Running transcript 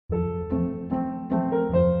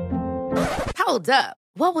Hold up.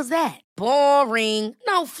 What was that? Boring.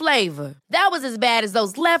 No flavor. That was as bad as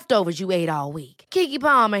those leftovers you ate all week. Keke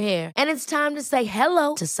Palmer here. And it's time to say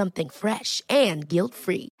hello to something fresh and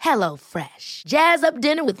guilt-free. Hello Fresh. Jazz up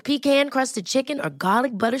dinner with pecan-crusted chicken or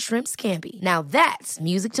garlic butter shrimp scampi. Now that's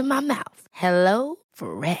music to my mouth. Hello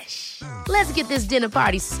Fresh. Let's get this dinner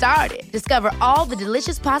party started. Discover all the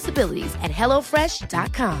delicious possibilities at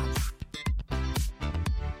hellofresh.com.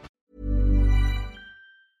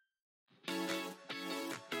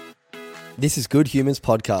 This is Good Humans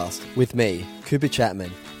Podcast with me, Cooper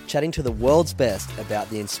Chapman, chatting to the world's best about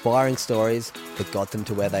the inspiring stories that got them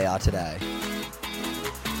to where they are today.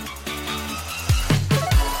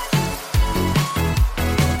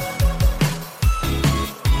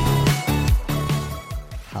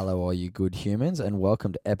 Hello all you good humans and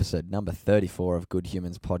welcome to episode number 34 of Good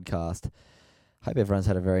Humans Podcast. Hope everyone's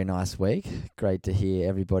had a very nice week. Great to hear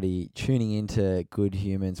everybody tuning into Good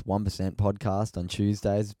Humans 1% podcast on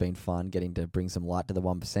Tuesdays. It's been fun getting to bring some light to the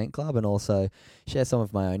 1% Club and also share some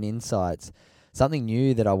of my own insights. Something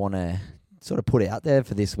new that I want to sort of put out there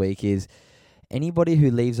for this week is anybody who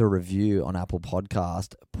leaves a review on Apple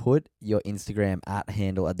Podcast, put your Instagram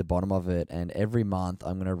 @handle at the bottom of it, and every month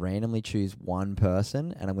I'm going to randomly choose one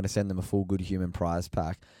person and I'm going to send them a full Good Human prize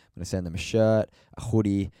pack. I'm going to send them a shirt, a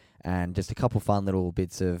hoodie, and just a couple fun little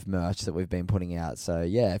bits of merch that we've been putting out. So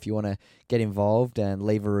yeah, if you want to get involved and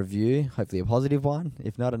leave a review, hopefully a positive one,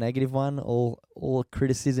 if not a negative one, all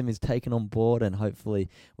criticism is taken on board and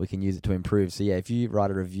hopefully we can use it to improve. So yeah, if you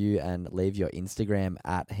write a review and leave your Instagram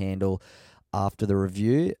 @handle after the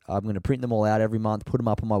review, I'm going to print them all out every month, put them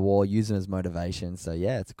up on my wall, use them as motivation. So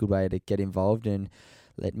yeah, it's a good way to get involved and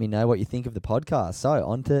let me know what you think of the podcast. So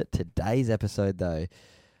on to today's episode though.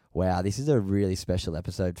 Wow, this is a really special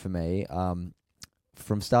episode for me.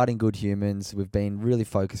 From starting Good Humans, we've been really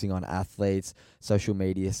focusing on athletes, social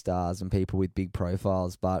media stars, and people with big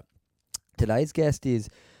profiles. But today's guest he's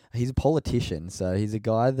a politician. So he's a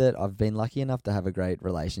guy that I've been lucky enough to have a great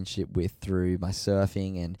relationship with through my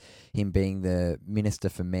surfing and him being the Minister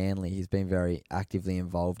for Manly. He's been very actively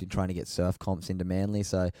involved in trying to get surf comps into Manly.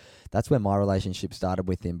 So that's where my relationship started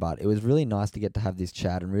with him. But it was really nice to get to have this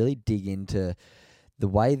chat and really dig into the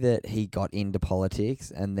way that he got into politics,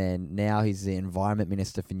 and then now he's the Environment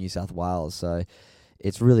Minister for New South Wales. So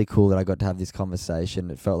it's really cool that I got to have this conversation.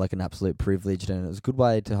 It felt like an absolute privilege, and it was a good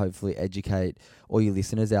way to hopefully educate all you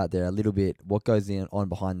listeners out there a little bit what goes on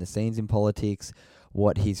behind the scenes in politics,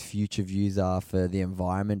 what his future views are for the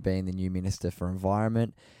environment, being the new Minister for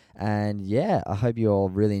Environment. And yeah, I hope you all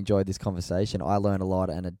really enjoyed this conversation. I learned a lot,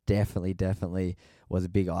 and it definitely was a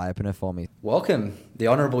big eye-opener for me. Welcome, the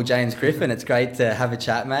Honourable James Griffin. It's great to have a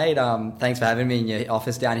chat, mate. Thanks for having me in your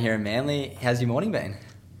office down here in Manly. How's your morning been?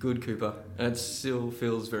 Good, Cooper. And it still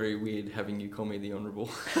feels very weird having you call me the Honourable.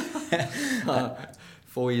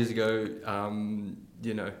 4 years ago,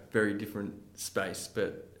 very different space,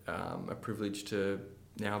 but a privilege to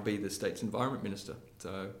now be the state's Environment Minister.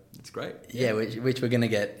 So it's great. Yeah, which we're going to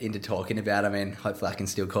get into talking about. I mean, hopefully I can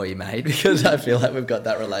still call you mate because I feel like we've got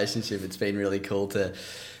that relationship. It's been really cool to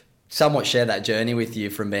somewhat share that journey with you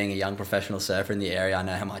from being a young professional surfer in the area. I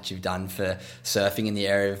know how much you've done for surfing in the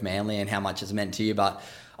area of Manly and how much it's meant to you, but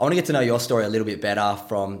I want to get to know your story a little bit better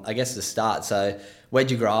from, I guess, the start. So where'd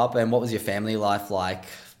you grow up and what was your family life like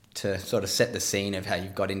to sort of set the scene of how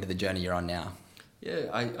you've got into the journey you're on now?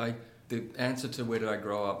 Yeah, the answer to where did I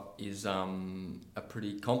grow up is a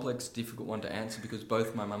pretty complex, difficult one to answer because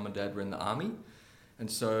both my mum and dad were in the army.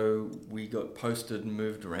 And so we got posted and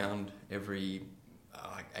moved around every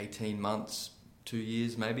 18 months, 2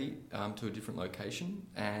 years maybe, to a different location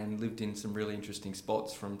and lived in some really interesting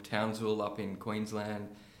spots from Townsville up in Queensland,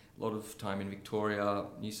 a lot of time in Victoria,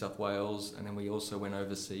 New South Wales, and then we also went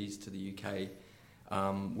overseas to the UK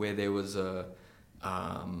where there was a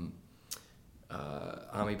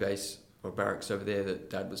army base or barracks over there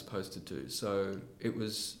that Dad was posted to. So it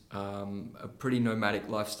was a pretty nomadic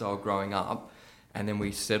lifestyle growing up. And then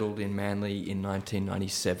we settled in Manly in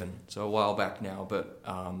 1997. So a while back now, but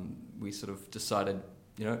we sort of decided,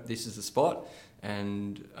 this is the spot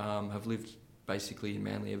and have lived basically in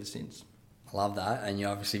Manly ever since. I love that. And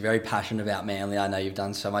you're obviously very passionate about Manly. I know you've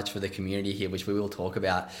done so much for the community here, which we will talk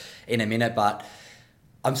about in a minute, but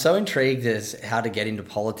I'm so intrigued as how to get into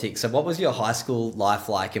politics. So what was your high school life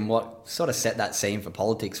like and what sort of set that scene for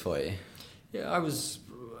politics for you? Yeah, I was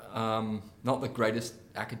not the greatest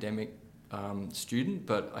academic student,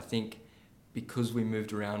 but I think because we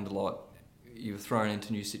moved around a lot, you were thrown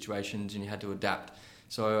into new situations and you had to adapt.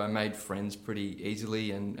 So I made friends pretty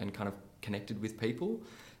easily and kind of connected with people.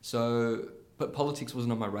 But politics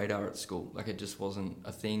wasn't on my radar at school. Like, it just wasn't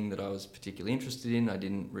a thing that I was particularly interested in. I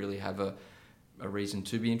didn't really have a a reason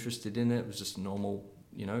to be interested in it. It was just normal,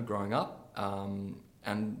 growing up.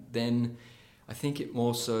 And then I think it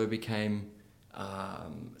more so became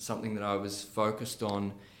something that I was focused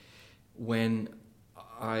on when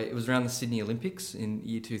it was around the Sydney Olympics in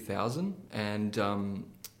year 2000, and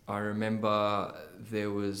I remember there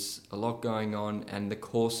was a lot going on, and the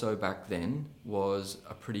Corso back then was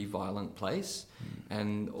a pretty violent place,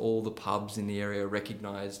 and all the pubs in the area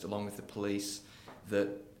recognised, along with the police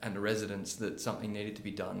and the residents, that something needed to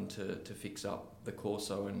be done to fix up the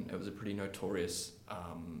Corso, and it was a pretty notorious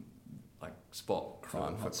spot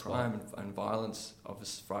for crime and violence,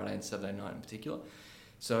 obviously Friday and Saturday night in particular.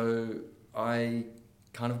 So I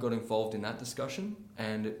kind of got involved in that discussion,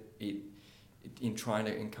 and it in trying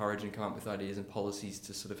to encourage and come up with ideas and policies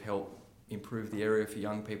to sort of help improve the area for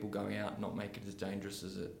young people going out, not make it as dangerous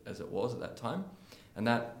as it was at that time. And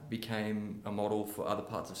that became a model for other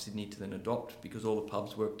parts of Sydney to then adopt, because all the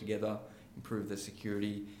pubs worked together, improved their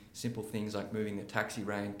security, simple things like moving the taxi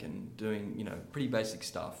rank and doing, pretty basic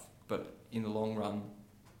stuff. But in the long run,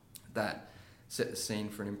 that set the scene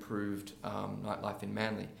for an improved nightlife in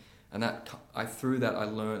Manly. And through that I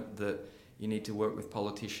learnt that you need to work with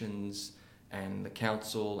politicians and the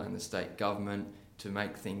council and the state government to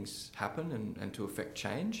make things happen and to affect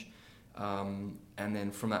change. And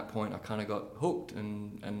then from that point I kind of got hooked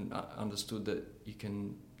and understood that you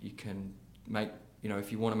can make,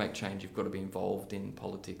 if you want to make change, you've got to be involved in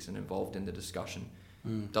politics and involved in the discussion.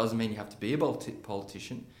 Doesn't mean you have to be a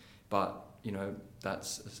politician, but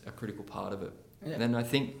that's a critical part of it. Yeah. And then I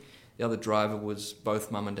think the other driver was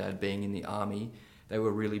both mum and dad being in the army. They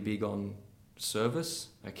were really big on service.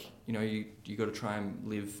 You got to try and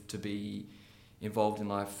live to be involved in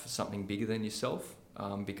life for something bigger than yourself,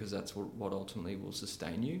 because that's what ultimately will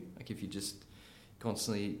sustain you. Like if you just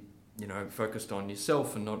constantly, focused on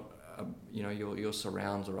yourself and not, your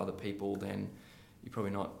surrounds or other people, then you're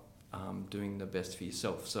probably not doing the best for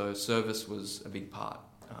yourself. So service was a big part.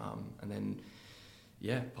 And then,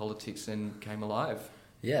 politics then came alive.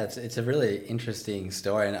 Yeah, it's a really interesting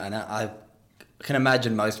story, and I can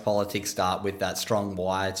imagine most politics start with that strong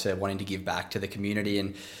why to wanting to give back to the community,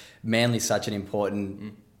 and Manly's such an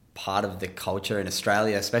important part of the culture in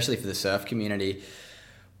Australia, especially for the surf community.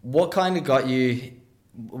 What kind of got you,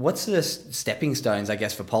 what's the stepping stones, I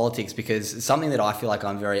guess, for politics? Because it's something that I feel like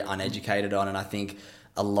I'm very uneducated on, and I think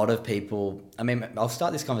a lot of people, I'll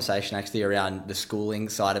start this conversation actually around the schooling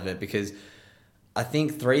side of it, because I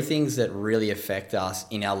think three things that really affect us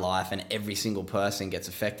in our life and every single person gets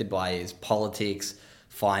affected by is politics,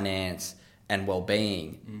 finance, and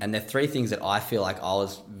well-being. And they're three things that I feel like I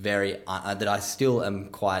was that I still am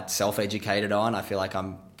quite self-educated on. I feel like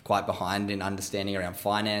I'm quite behind in understanding around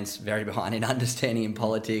finance, very behind in understanding in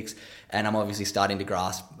politics, and I'm obviously starting to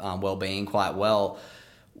grasp well-being quite well.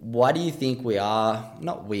 Why do you think we are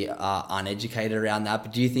uneducated around that,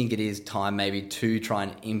 but do you think it is time maybe to try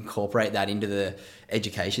and incorporate that into the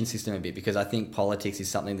education system a bit? Because I think politics is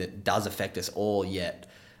something that does affect us all, yet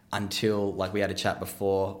until, like we had a chat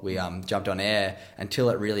before we jumped on air, until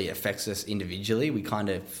it really affects us individually, we kind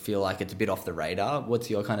of feel like it's a bit off the radar. What's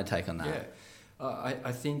your kind of take on that? Yeah,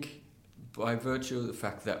 I think by virtue of the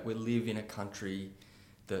fact that we live in a country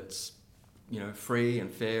that's free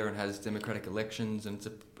and fair and has democratic elections, and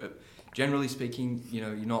generally speaking,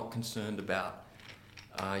 you're not concerned about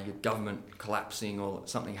your government collapsing or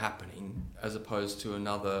something happening, as opposed to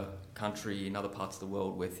another country in other parts of the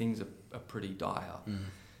world where things are pretty dire.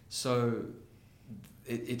 So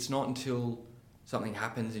it's not until something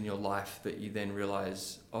happens in your life that you then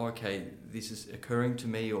realise, oh, okay, this is occurring to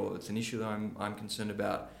me, or it's an issue that I'm concerned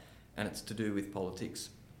about, and it's to do with politics.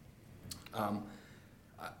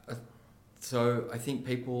 So I think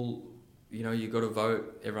people, you got to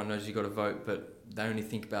vote. Everyone knows you got to vote, but they only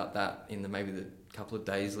think about that in maybe the couple of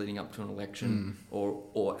days leading up to an election,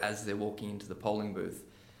 or as they're walking into the polling booth,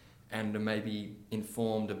 and are maybe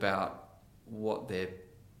informed about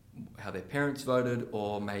how their parents voted,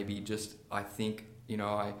 or maybe just I think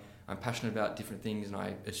I'm passionate about different things, and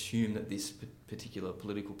I assume that this particular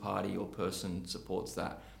political party or person supports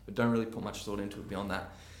that, but don't really put much thought into it beyond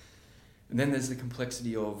that. And then there's the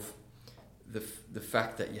complexity of the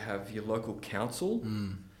fact that you have your local council,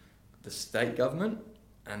 the state government,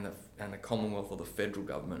 and the Commonwealth or the federal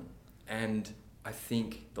government. And I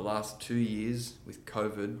think the last 2 years with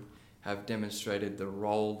COVID have demonstrated the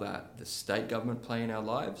role that the state government play in our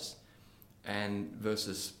lives, and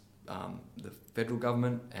versus the federal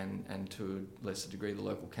government and to a lesser degree the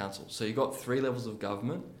local council. So you've got three levels of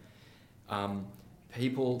government.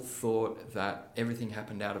 People thought that everything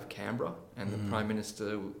happened out of Canberra, and the Prime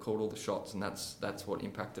Minister called all the shots, and that's what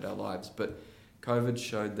impacted our lives. But COVID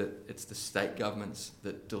showed that it's the state governments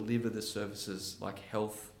that deliver the services like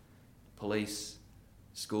health, police,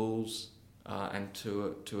 schools, and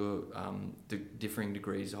to differing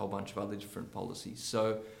degrees, a whole bunch of other different policies.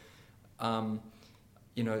 So,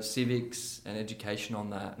 civics and education on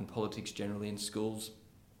that, and politics generally in schools,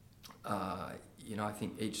 I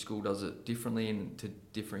think each school does it differently and to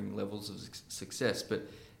differing levels of success. But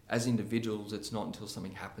as individuals, it's not until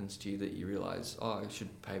something happens to you that you realise, I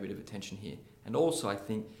should pay a bit of attention here. And also, I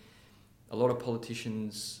think a lot of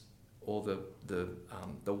politicians, or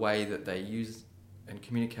the way that they use and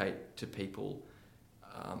communicate to people,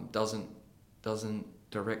 doesn't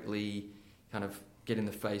directly kind of get in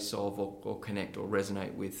the face of or connect or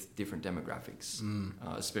resonate with different demographics,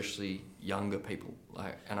 especially younger people.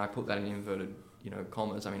 And I put that in inverted,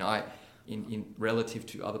 commas. I mean, in relative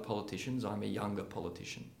to other politicians, I'm a younger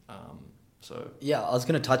politician. Yeah, I was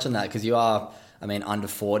going to touch on that because you are, under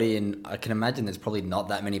 40, and I can imagine there's probably not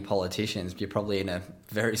that many politicians. You're probably in a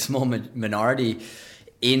very small minority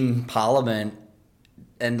in Parliament.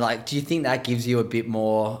 And do you think that gives you a bit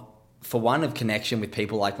more, for one, of connection with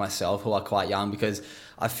people like myself who are quite young? Because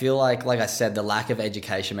I feel like I said, the lack of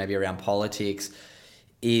education maybe around politics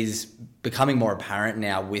is becoming more apparent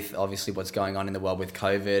now with obviously what's going on in the world with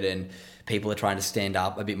COVID, and people are trying to stand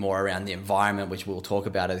up a bit more around the environment, which we'll talk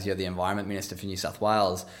about as you're the Environment Minister for New South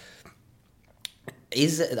Wales.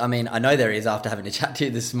 I know there is, after having a chat to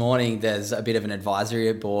you this morning, there's a bit of an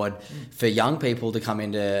advisory board for young people to come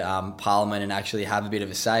into Parliament and actually have a bit of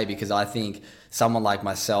a say, because I think someone like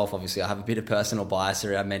myself, obviously I have a bit of personal bias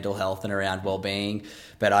around mental health and around well-being,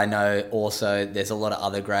 but I know also there's a lot of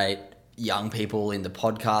other great young people in the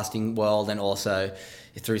podcasting world and also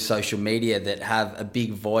through social media that have a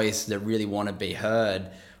big voice that really want to be heard.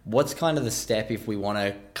 What's kind of the step if we want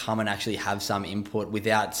to come and actually have some input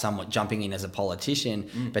without somewhat jumping in as a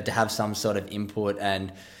politician, but to have some sort of input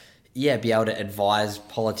and be able to advise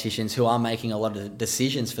politicians who are making a lot of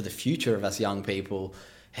decisions for the future of us young people?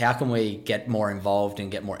 How can we get more involved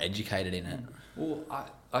and get more educated in it? Well,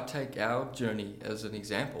 I take our journey as an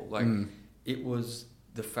example. It was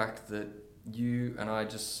the fact that you and I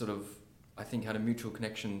just sort of, I think, had a mutual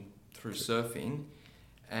connection through surfing,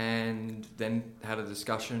 and then had a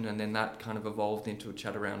discussion, and then that kind of evolved into a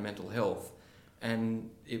chat around mental health. And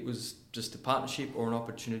it was just a partnership or an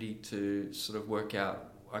opportunity to sort of work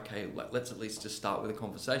out, okay, let's at least just start with a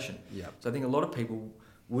conversation. Yeah. So I think a lot of people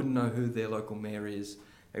wouldn't know who their local mayor is,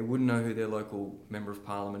 they wouldn't know who their local member of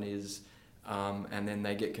parliament is, and then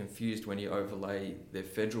they get confused when you overlay their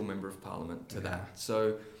federal member of parliament to that.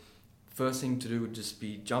 So first thing to do would just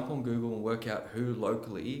be jump on Google and work out who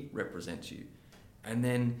locally represents you. And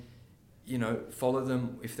then, follow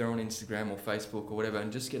them if they're on Instagram or Facebook or whatever,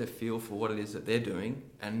 and just get a feel for what it is that they're doing.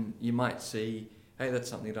 And you might see, hey, that's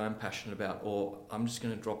something that I'm passionate about, or I'm just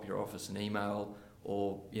going to drop your office an email,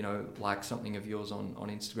 or, like something of yours on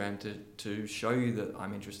Instagram to show you that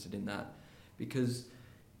I'm interested in that. Because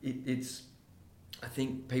it's, I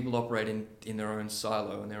think people operate in their own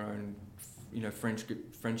silo and their own,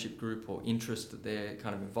 friendship group or interest that they're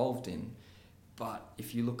kind of involved in. But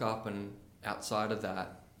if you look up and outside of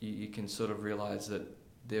that, you can sort of realise that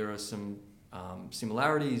there are some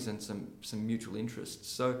similarities and some mutual interests.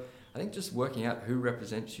 So I think just working out who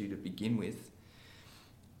represents you to begin with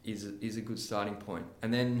is a good starting point.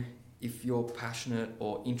 And then if you're passionate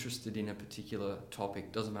or interested in a particular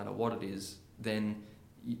topic, doesn't matter what it is, then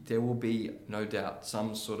there will be no doubt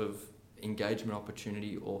some sort of engagement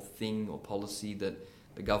opportunity or thing or policy that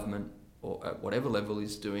the government or at whatever level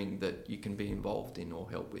is doing that you can be involved in or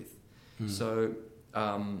help with. So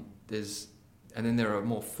and then there are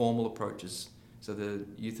more formal approaches. So the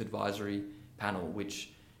Youth Advisory Panel,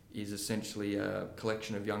 which is essentially a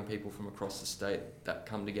collection of young people from across the state that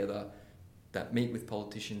come together, that meet with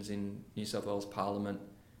politicians in New South Wales Parliament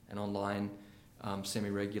and online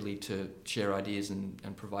semi-regularly to share ideas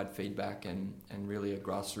and provide feedback and really a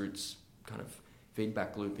grassroots kind of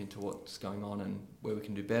feedback loop into what's going on and where we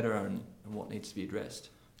can do better and what needs to be addressed.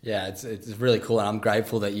 Yeah, it's really cool, and I'm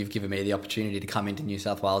grateful that you've given me the opportunity to come into New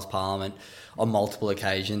South Wales Parliament on multiple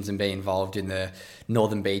occasions and be involved in the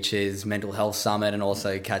Northern Beaches Mental Health Summit, and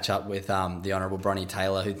also catch up with the Honourable Bronnie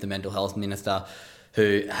Taylor, who's the Mental Health Minister,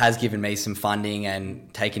 who has given me some funding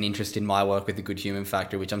and taken interest in my work with the Good Human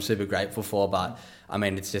Factory, which I'm super grateful for. But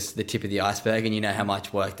it's just the tip of the iceberg, and you know how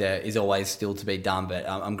much work there is always still to be done. But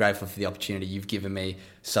I'm grateful for the opportunity you've given me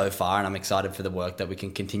so far, and I'm excited for the work that we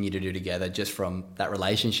can continue to do together just from that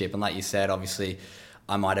relationship. And like you said, obviously,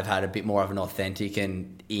 I might have had a bit more of an authentic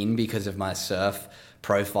and in because of my surf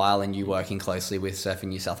profile and you working closely with Surfing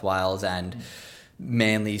New South Wales and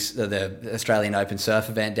the Australian Open Surf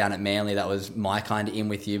event down at Manly. That was my kind of in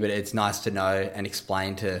with you, but it's nice to know and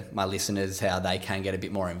explain to my listeners how they can get a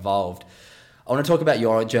bit more involved. I want to talk about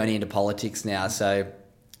your journey into politics now. So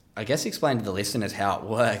I guess explain to the listeners how it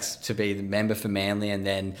works to be the member for Manly and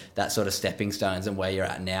then that sort of stepping stones and where you're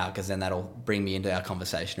at now, because then that'll bring me into our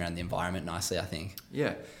conversation around the environment nicely, I think.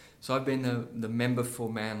 Yeah. So I've been the member for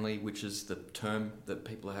Manly, which is the term that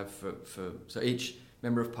people have for so each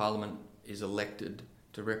member of parliament is elected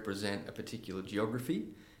to represent a particular geography,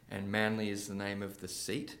 and Manly is the name of the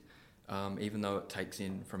seat, even though it takes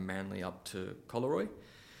in from Manly up to Collaroy.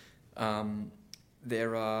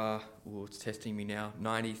 There are, it's testing me now,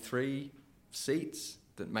 93 seats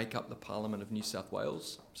that make up the Parliament of New South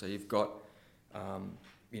Wales. So you've got,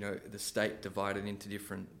 the state divided into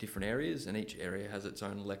different areas, and each area has its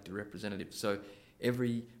own elected representative. So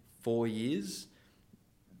every 4 years,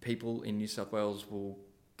 people in New South Wales will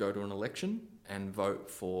go to an election and vote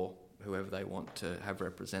for whoever they want to have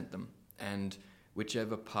represent them. And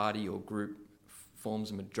whichever party or group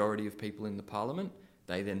forms a majority of people in the Parliament,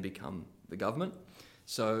 they then become the government.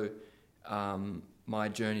 So my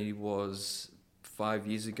journey was 5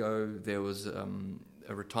 years ago. There was a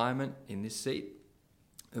retirement in this seat.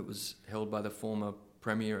 It was held by the former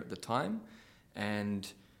Premier at the time,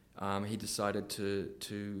 and he decided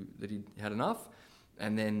that he had enough.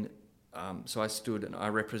 And then, so I stood and I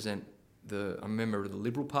represent I'm a member of the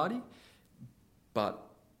Liberal Party,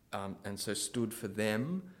 and so stood for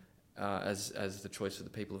them as the choice of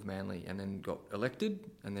the people of Manly, and then got elected.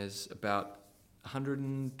 And there's about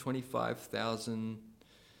 125,000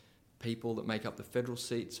 people that make up the federal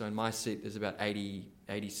seat. So in my seat, there's about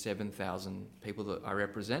 87,000 people that I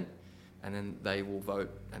represent, and then they will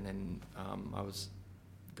vote, and then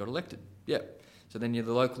got elected. Yeah. So then you're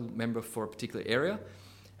the local member for a particular area,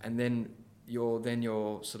 and then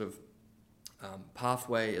your sort of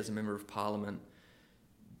pathway as a member of parliament.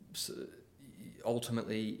 So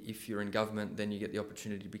ultimately, if you're in government, then you get the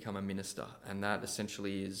opportunity to become a minister, and that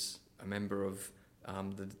essentially is a member of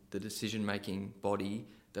the decision-making body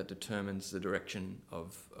that determines the direction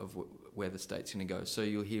of where the state's going to go. So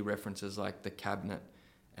you'll hear references like the cabinet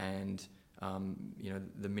and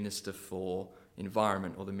the minister for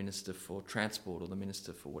environment, or the minister for transport, or the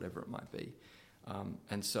minister for whatever it might be.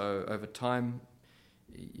 And so over time,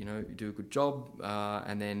 you do a good job,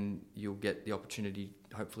 and then you'll get the opportunity,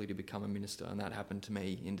 hopefully, to become a minister. And that happened to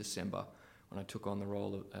me in December when I took on the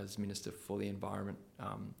role as Minister for the Environment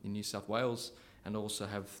in New South Wales, and also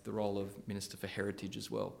have the role of Minister for Heritage as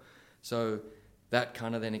well. So that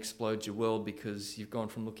kind of then explodes your world, because you've gone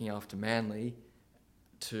from looking after Manly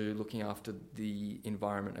to looking after the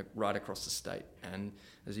environment right across the state. And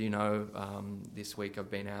as you know, this week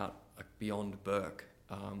I've been out beyond Burke,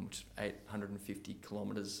 which is 850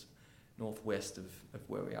 kilometres northwest of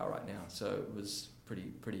where we are right now. So it was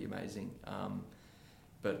pretty amazing.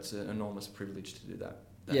 But it's an enormous privilege to do that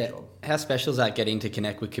job. How special is that, getting to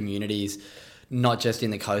connect with communities, not just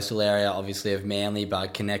in the coastal area, obviously, of Manly,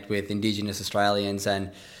 but connect with Indigenous Australians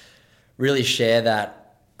and really share that?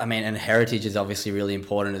 I mean, and heritage is obviously really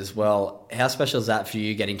important as well. How special is that for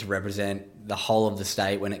you, getting to represent the whole of the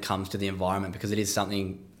state when it comes to the environment? Because it is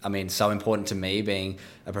something, so important to me, being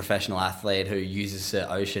a professional athlete who uses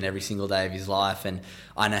the ocean every single day of his life. And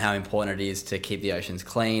I know how important it is to keep the oceans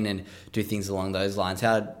clean and do things along those lines.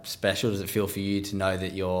 How special does it feel for you to know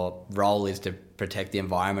that your role is to protect the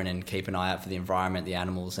environment and keep an eye out for the environment, the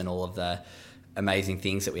animals, and all of the amazing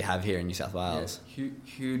things that we have here in New South Wales? Yeah,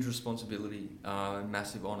 huge responsibility,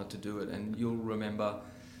 massive honour to do it. And you'll remember,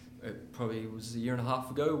 it probably was a year and a half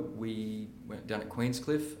ago, we went down at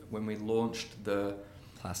Queenscliff when we launched the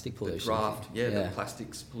plastic pollution. The draft, the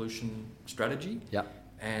plastics pollution strategy. Yep.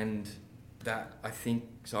 And that, I think,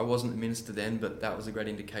 so I wasn't the minister then, but that was a great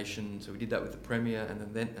indication. So we did that with the Premier and the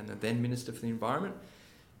then Minister for the Environment.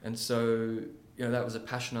 And so, that was a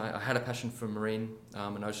passion. I had a passion for marine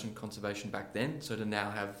and ocean conservation back then. So to now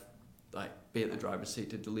have, be at the driver's seat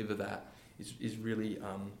to deliver that is really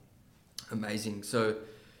amazing. So,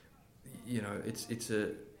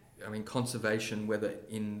 conservation, whether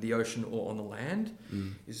in the ocean or on the land,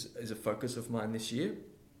 is a focus of mine this year.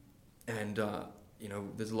 And,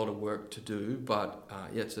 there's a lot of work to do, but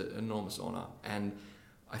it's an enormous honour. And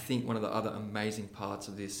I think one of the other amazing parts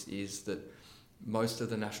of this is that most of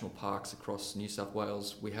the national parks across New South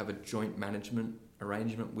Wales, we have a joint management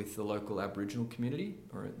arrangement with the local Aboriginal community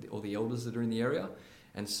or the elders that are in the area.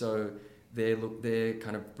 And so they're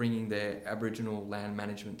kind of bringing their Aboriginal land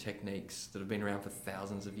management techniques that have been around for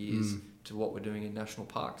thousands of years to what we're doing in national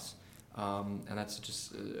parks. And that's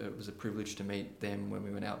just, it was a privilege to meet them when we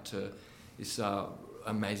went out to this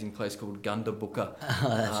amazing place called Gundabooka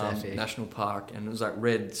That's epic. National Park, and it was like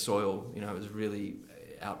red soil. You know, it was really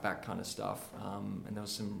outback kind of stuff, and there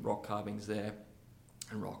was some rock carvings there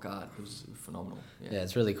and rock art. It was phenomenal. Yeah,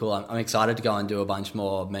 it's really cool. I'm excited to go and do a bunch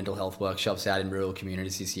more mental health workshops out in rural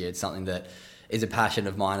communities this year. It's something that is a passion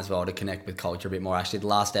of mine as well, to connect with culture a bit more. Actually, the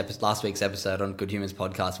last week's episode on Good Humans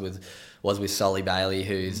podcast was with Solly Bailey,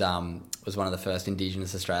 who's was one of the first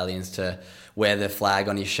Indigenous Australians to wear the flag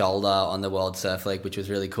on his shoulder on the World Surf League, which was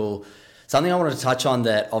really cool. Something I wanted to touch on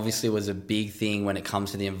that obviously was a big thing when it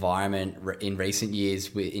comes to the environment in recent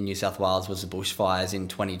years in New South Wales was the bushfires in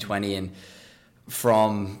 2020. And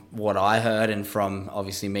from what I heard, and from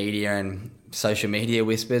obviously media and social media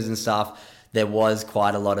whispers and stuff, there was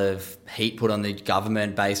quite a lot of heat put on the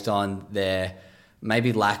government based on their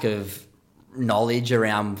maybe lack of knowledge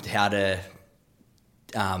around how to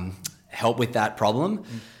help with that problem.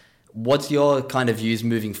 What's your kind of views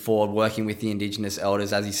moving forward, working with the Indigenous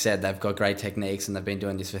elders? As you said, they've got great techniques and they've been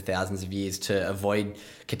doing this for thousands of years to avoid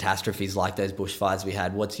catastrophes like those bushfires we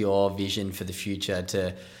had. What's your vision for the future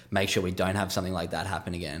to make sure we don't have something like that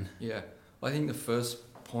happen again? Yeah, well, I think the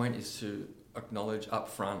first point is to acknowledge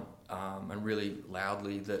upfront and really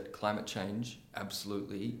loudly that climate change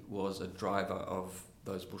absolutely was a driver of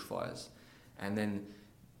those bushfires. And then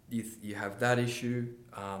you have that issue,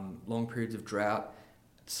 long periods of drought,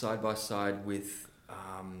 side by side with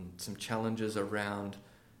some challenges around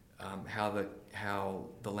how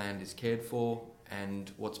the land is cared for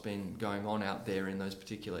and what's been going on out there in those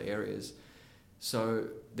particular areas. So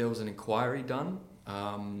there was an inquiry done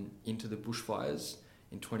into the bushfires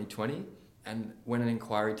in 2020, and when an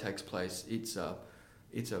inquiry takes place, it's a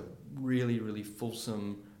really, really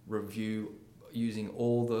fulsome review using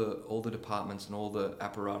all the departments and all the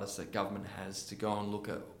apparatus that government has to go and look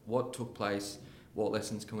at what took place, what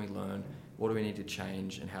lessons can we learn, what do we need to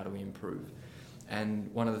change, and how do we improve.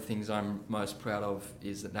 And one of the things I'm most proud of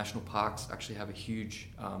is that national parks actually have a huge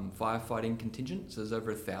firefighting contingent. So there's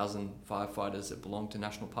over 1,000 firefighters that belong to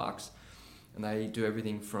national parks, and they do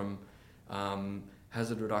everything from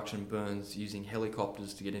hazard reduction burns using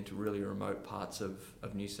helicopters to get into really remote parts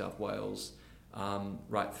of New South Wales,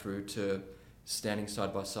 right through to standing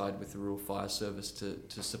side by side with the Rural Fire Service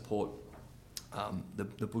to support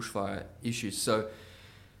the bushfire issues. So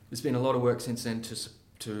there's been a lot of work since then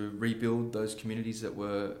to rebuild those communities that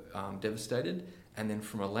were devastated, and then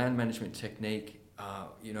from a land management technique,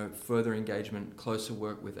 further engagement, closer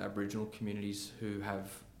work with Aboriginal communities who have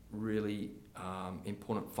really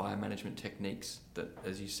important fire management techniques that,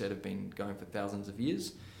 as you said, have been going for thousands of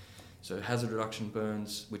years. So hazard reduction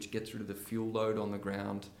burns, which gets rid of the fuel load on the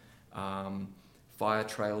ground, fire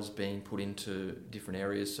trails being put into different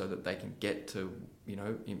areas so that they can get to,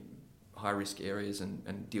 in high risk areas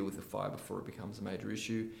and deal with the fire before it becomes a major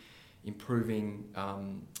issue, improving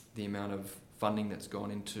the amount of funding that's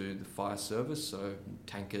gone into the fire service, so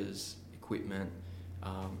tankers, equipment,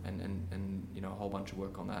 and a whole bunch of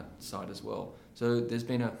work on that side as well. So there's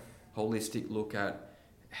been a holistic look at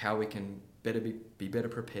how we can be better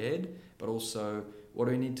prepared, but also what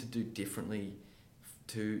do we need to do differently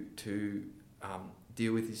to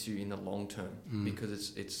deal with this issue in the long term,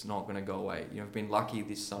 because it's not going to go away. I've been lucky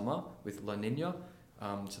this summer with La Nina,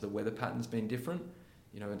 so the weather pattern's been different.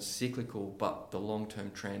 It's cyclical, but the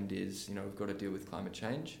long-term trend is, we've got to deal with climate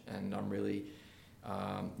change, and I'm really,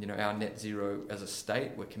 our net zero as a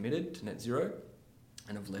state, we're committed to net zero,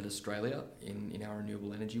 and have led Australia in our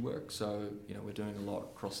renewable energy work. So, we're doing a lot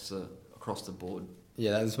across the board.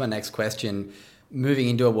 Yeah, that was my next question. Moving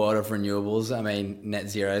into a world of renewables, I mean, net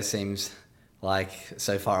zero seems like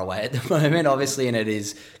so far away at the moment, obviously, and it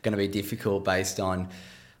is going to be difficult based on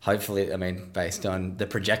the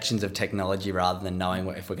projections of technology rather than knowing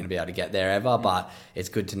if we're going to be able to get there ever. But it's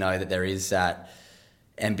good to know that there is that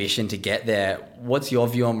ambition to get there. What's your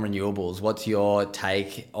view on renewables? What's your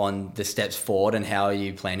take on the steps forward, and how are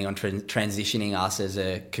you planning on transitioning us as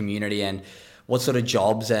a community, and what sort of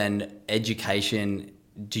jobs and education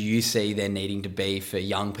do you see there needing to be for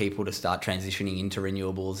young people to start transitioning into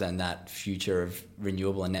renewables and that future of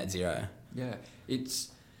renewable and net zero? Yeah,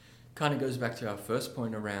 it's kind of goes back to our first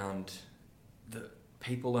point around the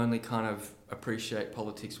people only kind of appreciate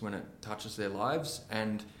politics when it touches their lives.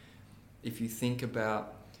 And if you think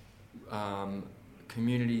about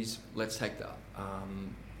communities, let's take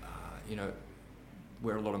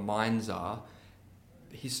where a lot of mines are,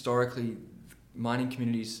 historically, mining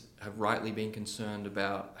communities have rightly been concerned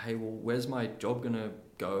about, hey, well, where's my job going to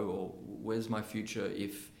go, or where's my future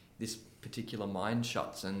if this particular mine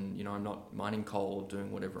shuts and, I'm not mining coal or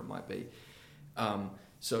doing whatever it might be.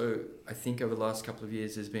 So I think over the last couple of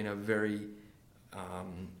years, there's been a very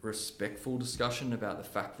respectful discussion about the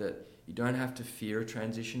fact that you don't have to fear a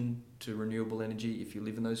transition to renewable energy if you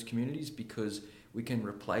live in those communities, because we can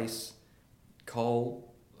replace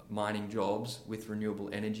coal mining jobs with renewable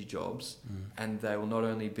energy jobs, and they will not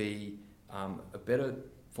only be a better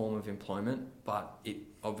form of employment, but it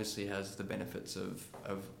obviously has the benefits of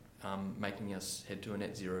making us head to a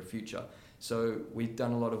net zero future. So we've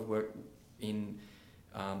done a lot of work in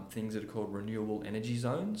things that are called renewable energy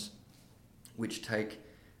zones, which take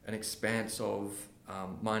an expanse of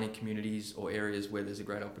mining communities or areas where there's a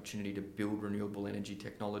great opportunity to build renewable energy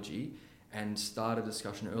technology, and start a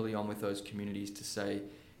discussion early on with those communities to say,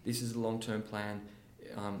 this is a long-term plan,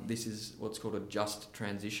 this is what's called a just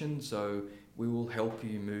transition, so we will help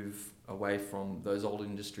you move away from those old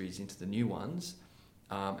industries into the new ones,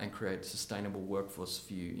 and create a sustainable workforce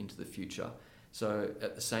for you into the future. So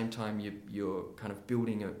at the same time, you're kind of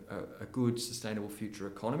building a good, sustainable future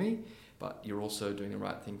economy, but you're also doing the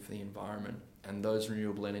right thing for the environment. And those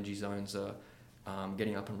renewable energy zones are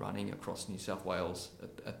getting up and running across New South Wales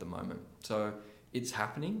at the moment. So it's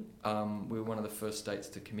happening. We're one of the first states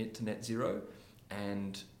to commit to net zero,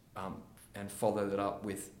 and follow that up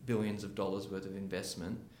with billions of dollars worth of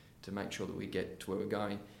investment to make sure that we get to where we're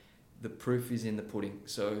going. The proof is in the pudding.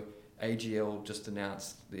 So AGL just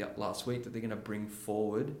announced last week that they're going to bring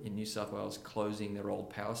forward in New South Wales closing their old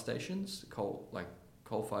power stations,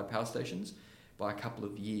 coal-fired power stations, by a couple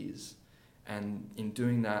of years. And in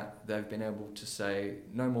doing that, they've been able to say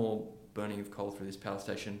no more burning of coal through this power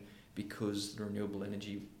station because the renewable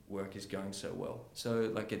energy work is going so well.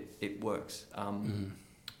 So it works.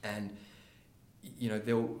 And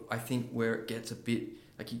I think where it gets a bit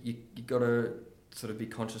you got to sort of be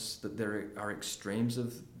conscious that there are extremes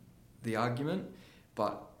of the argument,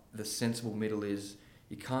 but the sensible middle is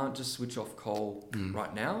you can't just switch off coal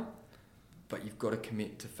right now, but you've got to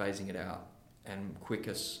commit to phasing it out, and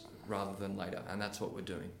quicker rather than later, and that's what we're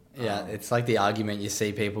doing. Yeah, it's like the argument you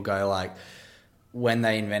see people go like, when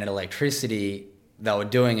they invented electricity, they were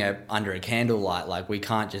doing it under a candlelight. Like, we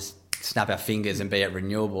can't just snap our fingers and be at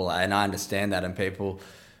renewable. And I understand that, and people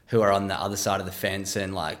who are on the other side of the fence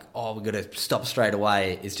and like, oh, we've got to stop straight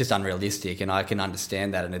away, it's just unrealistic. And I can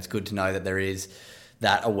understand that, and it's good to know that there is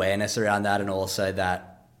that awareness around that, and also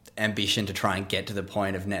that ambition to try and get to the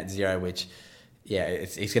point of net zero, which, yeah,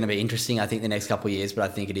 it's going to be interesting, I think, the next couple of years, but I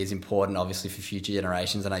think it is important, obviously, for future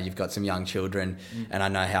generations. I know you've got some young children, and I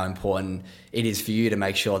know how important it is for you to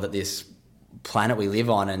make sure that this planet we live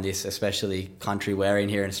on, and this especially country we're in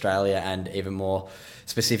here in Australia, and even more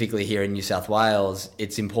specifically here in New South Wales,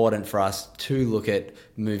 it's important for us to look at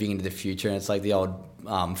moving into the future. And it's like the old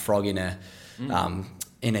frog in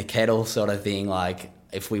a kettle sort of thing. Like,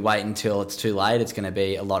 if we wait until it's too late, it's going to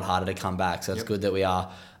be a lot harder to come back. So it's good that we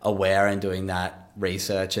are aware and doing that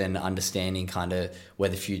research and understanding kind of where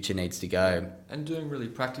the future needs to go. And doing really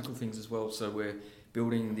practical things as well. So we're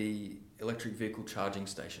building the electric vehicle charging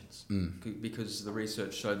stations, because the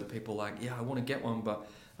research showed that people are like, yeah, I want to get one, but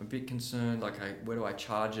I'm a bit concerned, like, where do I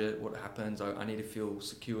charge it? What happens? I need to feel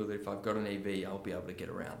secure that if I've got an EV, I'll be able to get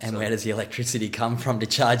around. And where does the electricity come from to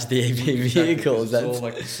charge the EV vehicles? It's all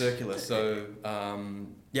like circular. So,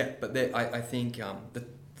 but I think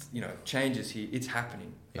changes here, it's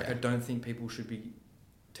happening. Like, I don't think people should be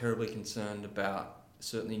terribly concerned about,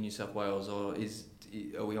 certainly in New South Wales, or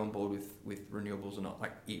are we on board with renewables or not?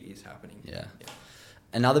 Like, it is happening. Yeah.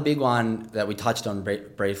 Another big one that we touched on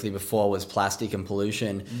briefly before was plastic and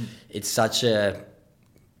pollution. It's such a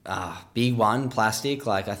big one, plastic.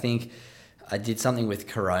 Like, I think I did something with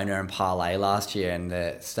Corona and Parlay last year, and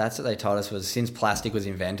the stats that they told us was, since plastic was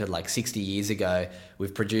invented like 60 years ago,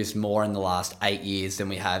 we've produced more in the last 8 years than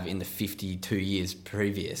we have in the 52 years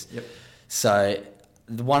previous. Yep. So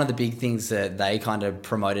one of the big things that they kind of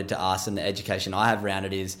promoted to us, and the education I have around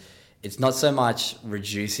it, is it's not so much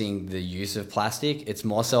reducing the use of plastic. It's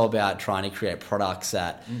more so about trying to create products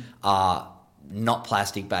that are not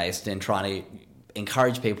plastic based, and trying to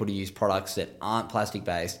encourage people to use products that aren't plastic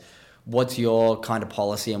based. What's your kind of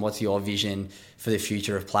policy, and what's your vision for the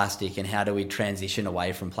future of plastic, and how do we transition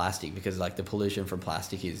away from plastic? Because like, the pollution from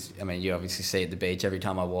plastic is, I mean, you obviously see at the beach. Every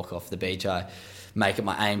time I walk off the beach, I make it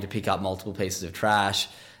my aim to pick up multiple pieces of trash,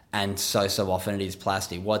 and so often it is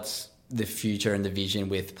plastic. What's the future and the vision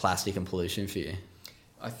with plastic and pollution for you?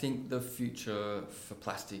 I think the future for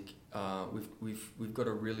plastic, we've got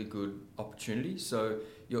a really good opportunity. So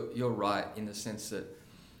you're right in the sense that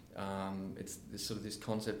it's this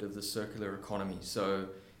concept of the circular economy. So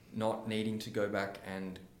not needing to go back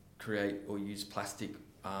and create or use plastic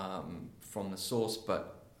from the source,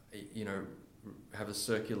 but have a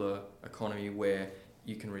circular economy where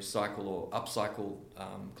you can recycle or upcycle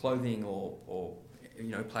clothing or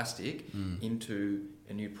plastic into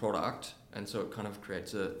a new product, and so it kind of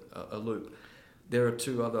creates a loop. There are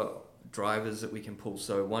two other drivers that we can pull.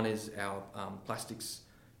 So one is our plastics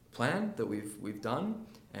plan that we've done,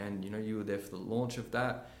 and you were there for the launch of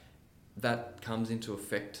that. That comes into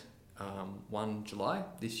effect 1 July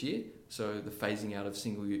this year. So the phasing out of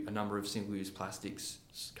a number of single-use plastics,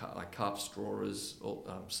 like cups, straws, or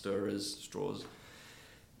stirrers, straws.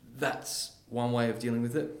 That's one way of dealing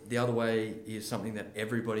with it. The other way is something that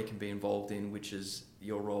everybody can be involved in, which is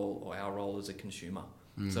your role or our role as a consumer.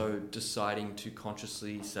 So deciding to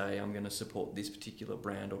consciously say, I'm going to support this particular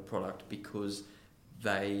brand or product because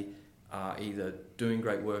they are either doing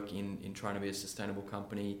great work in trying to be a sustainable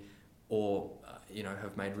company, or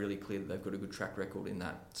have made really clear that they've got a good track record in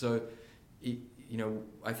that. So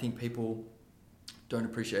I think people don't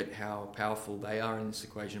appreciate how powerful they are in this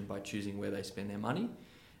equation by choosing where they spend their money.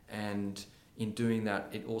 And in doing that,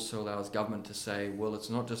 it also allows government to say, well, it's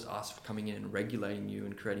not just us coming in and regulating you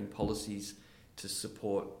and creating policies to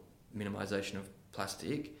support minimisation of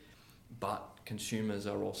plastic, but consumers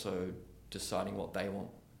are also deciding what they want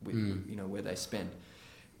with where they spend.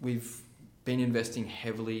 We've been investing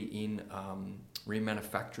heavily in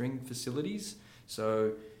remanufacturing facilities.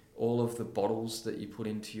 So all of the bottles that you put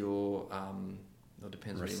into your, it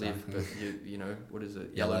depends where you live, but what is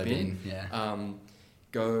it? Yellow bin. Yeah.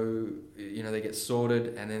 They get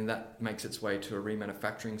sorted, and then that makes its way to a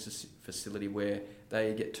remanufacturing facility where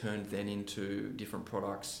they get turned then into different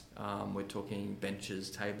products. We're talking benches,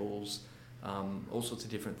 tables, all sorts of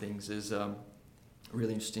different things. There's a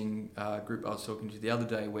really interesting group I was talking to the other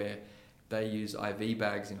day where they use IV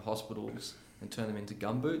bags in hospitals and turn them into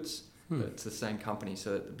gumboots. But it's the same company.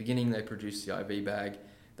 So at the beginning they produce the IV bag,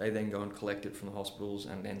 they then go and collect it from the hospitals,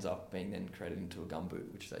 and it ends up being then created into a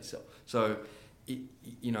gumboot, which they sell. So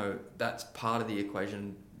that's part of the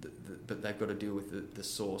equation, but they've got to deal with the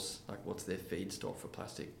source, like what's their feedstock for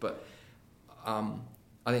plastic. But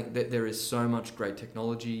I think that there is so much great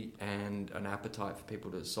technology and an appetite for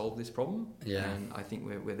people to solve this problem. Yeah. And I think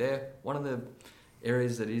we're there. One of the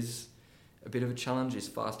areas that is a bit of a challenge is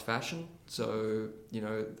fast fashion. So,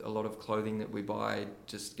 a lot of clothing that we buy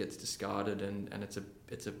just gets discarded, and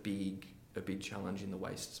it's a big challenge in the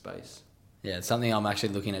waste space. Yeah, it's something I'm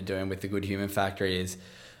actually looking at doing with the Good Human Factory. Is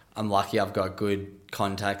I'm lucky I've got good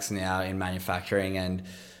contacts now in manufacturing and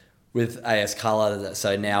with AS Colour.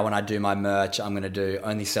 So now when I do my merch, I'm going to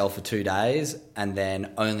only sell for 2 days and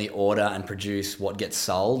then only order and produce what gets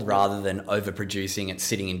sold rather than overproducing it,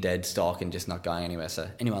 sitting in dead stock and just not going anywhere. So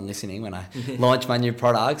anyone listening, when I launch my new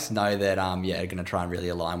products, know that I'm going to try and really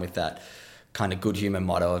align with that kind of good human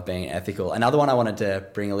motto of being ethical. Another one I wanted to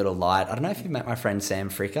bring a little light. I don't know if you've met my friend Sam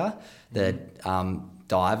Fricker, the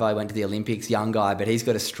diver. I went to the Olympics, young guy, but he's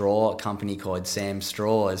got a straw company called Sam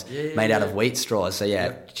Straws, made out of wheat straws. So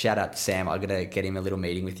shout out to Sam. I've got to get him a little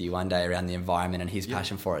meeting with you one day around the environment and his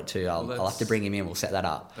passion for it too. I'll have to bring him in. We'll set that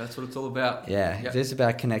up. That's what it's all about. It's just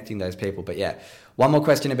about connecting those people. But one more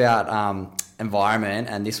question about environment,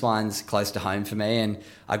 and this one's close to home for me. And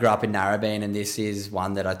I grew up in Narrabeen, and this is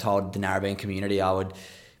one that I told the Narrabeen community I would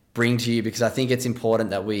bring to you because I think it's important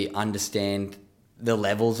that we understand the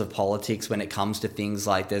levels of politics when it comes to things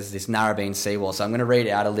like there's this Narrabeen seawall. So I'm going to read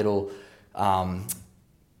out a little,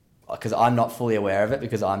 because I'm not fully aware of it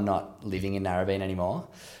because I'm not living in Narrabeen anymore.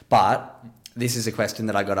 But this is a question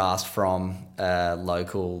that I got asked from a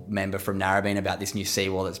local member from Narrabeen about this new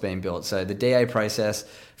seawall that's being built. So the DA process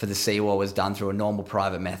for the seawall was done through a normal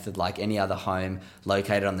private method like any other home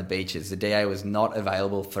located on the beaches. The DA was not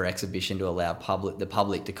available for exhibition to allow the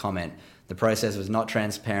public to comment. The process was not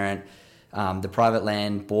transparent. The private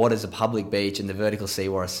land borders a public beach, and the vertical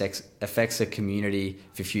seawall affects the community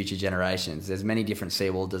for future generations. There's many different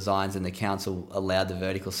seawall designs, and the council allowed the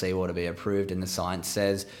vertical seawall to be approved, and the science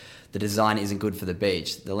says the design isn't good for the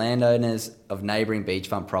beach. The landowners of neighbouring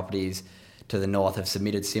beachfront properties to the north have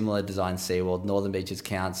submitted similar design seawall. Northern Beaches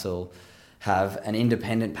Council have an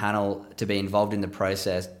independent panel to be involved in the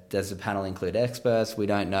process. Does the panel include experts? We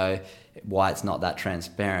don't know why it's not that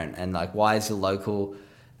transparent, and why is the local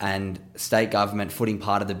and state government footing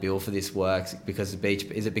part of the bill for this work because the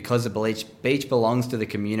beach belongs to the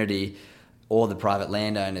community or the private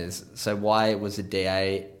landowners? So why wasn't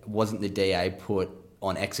the DA put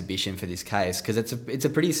on exhibition for this case? Because it's a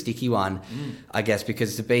pretty sticky one, I guess,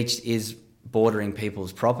 because the beach is bordering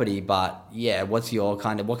people's property. But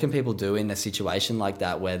what can people do in a situation like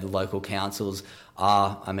that where the local councils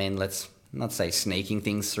are, let's not say sneaking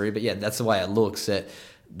things through, but that's the way it looks, that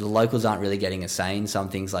the locals aren't really getting a say in some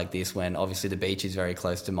things like this when obviously the beach is very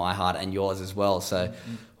close to my heart and yours as well. So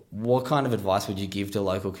what kind of advice would you give to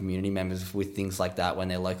local community members with things like that when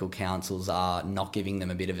their local councils are not giving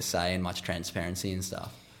them a bit of a say and much transparency and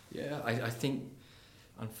stuff? Yeah, I think,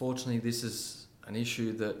 unfortunately, this is an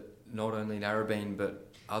issue that not only Narrabeen but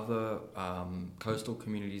other coastal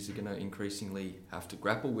communities are going to increasingly have to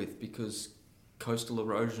grapple with, because coastal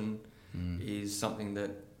erosion is something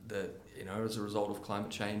that as a result of climate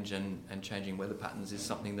change and changing weather patterns, is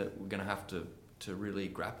something that we're going to have to really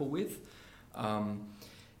grapple with.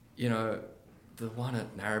 The one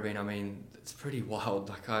at Narrabeen, I mean, it's pretty wild.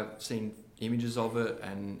 Like, I've seen images of it,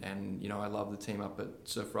 and I love the team up at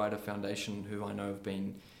Surf Rider Foundation, who I know have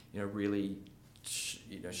been really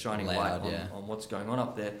shining Loud, light on what's going on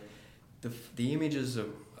up there. The images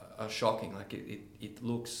are shocking. Like, it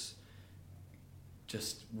looks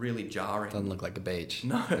just really jarring. Doesn't look like a beach.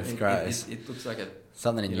 No, it's gross. It looks like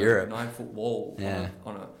something in Europe. 9-foot wall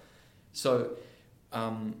on a. So,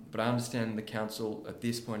 but I understand the council at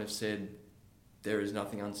this point have said there is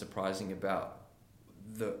nothing unsurprising about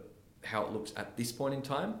how it looks at this point in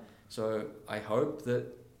time. So I hope that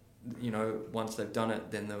once they've done it,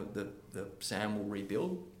 then the SAM will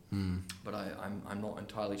rebuild. But I'm not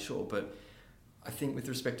entirely sure. But I think with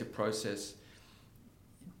respect to process,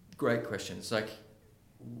 great questions. Like,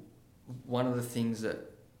 one of the things that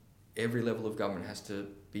every level of government has to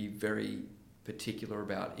be very particular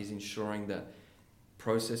about is ensuring that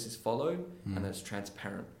process is followed and that it's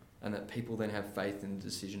transparent, and that people then have faith in the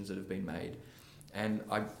decisions that have been made. And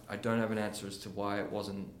I don't have an answer as to why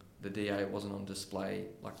the DA wasn't on display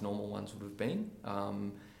like normal ones would have been.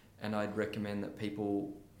 And I'd recommend that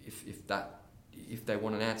people, if they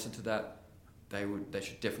want an answer to that, they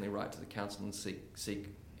should definitely write to the council and seek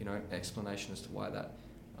explanation as to why that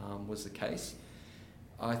was the case.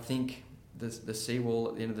 I think the seawall,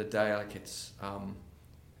 at the end of the day, like, it's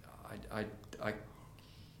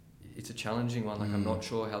it's a challenging one. Like, I'm not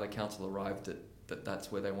sure how the council arrived at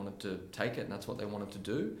that's where they wanted to take it, and that's what they wanted to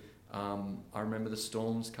do. I remember the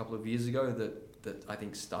storms a couple of years ago that I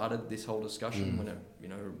think started this whole discussion when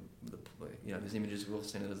there's images we've all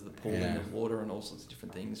seen it as the pooling of water and all sorts of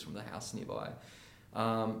different things from the house nearby.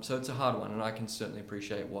 So it's a hard one, and I can certainly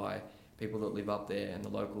appreciate why people that live up there and the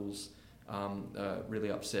locals are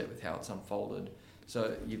really upset with how it's unfolded.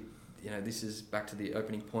 So this is back to the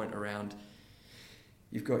opening point around,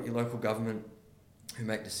 you've got your local government who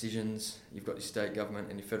make decisions, you've got your state government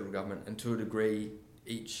and your federal government, and to a degree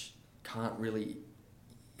each can't really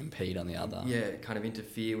impede on the other. Yeah, kind of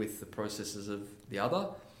interfere with the processes of the other.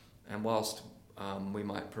 And whilst we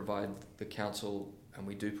might provide the council, and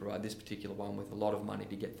we do provide this particular one, with a lot of money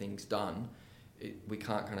to get things done, we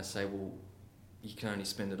can't kind of say, well, you can only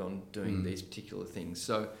spend it on doing these particular things.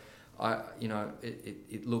 So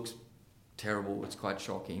it looks terrible, it's quite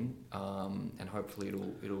shocking, and hopefully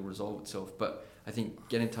it'll resolve itself. But I think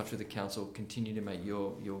get in touch with the council, continue to make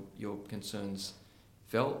your concerns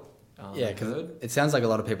felt. Because it sounds like a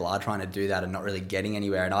lot of people are trying to do that and not really getting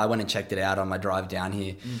anywhere. And I went and checked it out on my drive down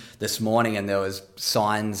here this morning, and there was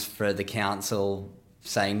signs for the council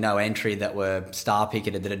saying no entry that were star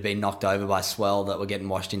picketed, that had been knocked over by swell, that were getting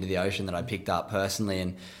washed into the ocean, that I picked up personally.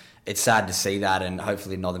 And it's sad to see that, and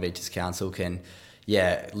hopefully Northern Beaches Council can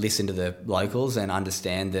listen to the locals and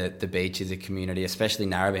understand that the beach is a community, especially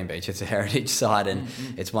Narrabeen Beach. It's a heritage site, and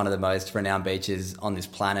it's one of the most renowned beaches on this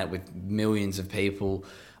planet, with millions of people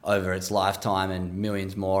over its lifetime and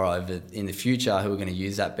millions more over in the future who are going to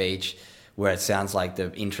use that beach, where it sounds like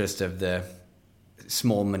the interest of the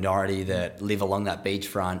small minority that live along that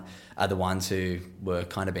beachfront are the ones who were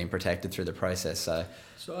kind of being protected through the process. So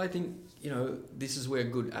I think, this is where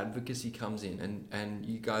good advocacy comes in, and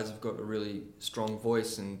you guys have got a really strong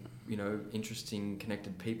voice and, interesting,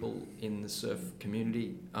 connected people in the surf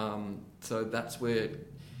community. So that's where,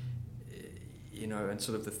 and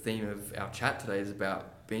sort of the theme of our chat today is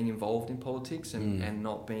about being involved in politics and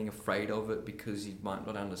not being afraid of it because you might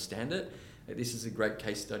not understand it. This is a great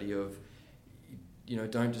case study of,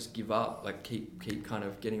 don't just give up, like keep kind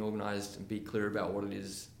of getting organised and be clear about what it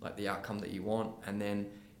is, like the outcome that you want, and then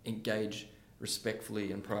engage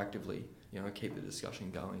respectfully and proactively, keep the discussion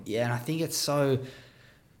going. Yeah, and I think it's so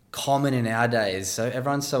common in our days. So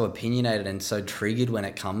everyone's so opinionated and so triggered when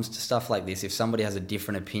it comes to stuff like this. If somebody has a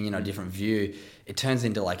different opinion or a different view, it turns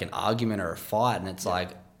into like an argument or a fight, and it's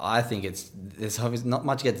like, I think there's not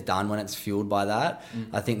much gets done when it's fueled by that.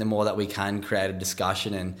 I think the more that we can create a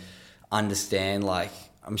discussion and understand, like,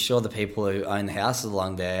 I'm sure the people who own the houses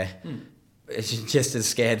along there is just as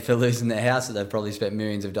scared for losing their house that they've probably spent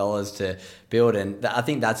millions of dollars to build. And I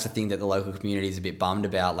think that's the thing that the local community is a bit bummed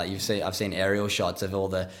about. Like, I've seen aerial shots of all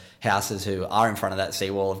the houses who are in front of that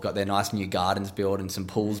seawall have got their nice new gardens built and some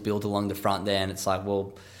pools built along the front there, and it's like,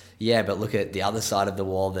 well, yeah, but look at the other side of the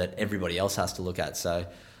wall that everybody else has to look at. So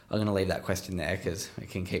I'm going to leave that question there because we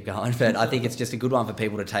can keep going. But I think it's just a good one for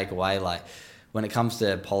people to take away. Like when it comes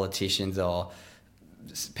to politicians or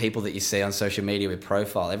people that you see on social media with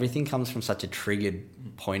profile, everything comes from such a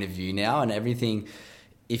triggered point of view now, and everything,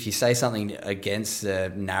 if you say something against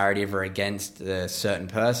the narrative or against a certain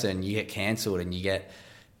person, you get cancelled and you get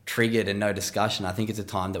triggered and no discussion. I think it's a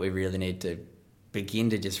time that we really need to begin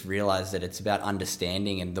to just realise that it's about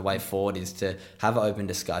understanding, and the way forward is to have open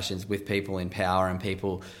discussions with people in power and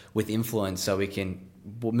people with influence so we can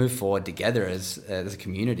move forward together as a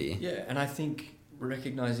community. Yeah, and I think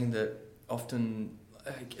recognising that often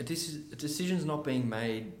a decision's not being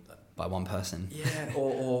made by one person. Yeah,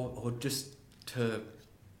 or just to,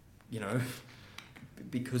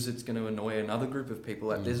 because it's going to annoy another group of people.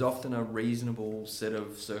 Like, there's often a reasonable set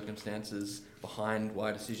of circumstances behind why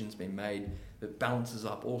a decision's been made that balances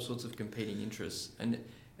up all sorts of competing interests. And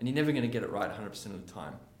you're never going to get it right 100% of the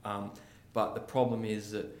time. But the problem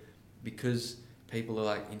is that because people are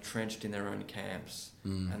like entrenched in their own camps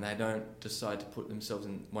and they don't decide to put themselves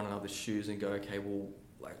in one another's shoes and go, okay, well,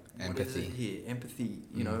 like, empathy. What is it here? Empathy,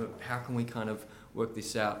 how can we kind of work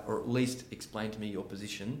this out, or at least explain to me your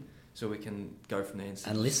position so we can go from there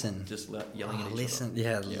and listen. Just yelling at each other.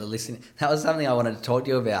 Yeah, listen. That was something I wanted to talk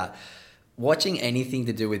to you about. Watching anything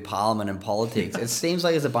to do with Parliament and politics, it seems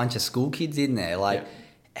like there's a bunch of school kids in there. Like,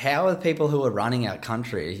 how are the people who are running our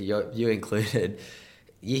country, you included,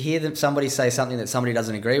 you hear somebody say something that somebody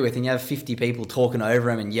doesn't agree with and you have 50 people talking over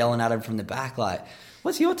them and yelling at them from the back. Like,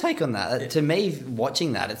 what's your take on that? To me,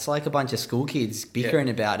 watching that, it's like a bunch of school kids bickering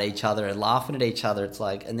about each other and laughing at each other. It's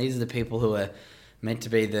like, and these are the people who are meant to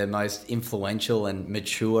be the most influential and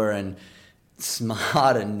mature and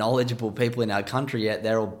smart and knowledgeable people in our country, yet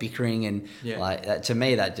they're all bickering and like, to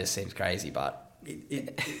me, that just seems crazy. But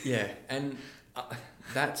and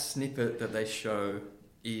that snippet that they show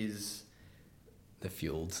is the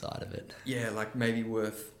fueled side of it. Yeah, like maybe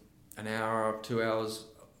worth an hour or 2 hours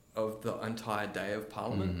of the entire day of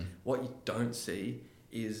Parliament. What you don't see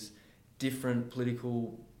is different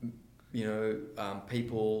political,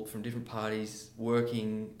 people from different parties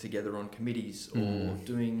working together on committees or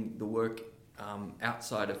doing the work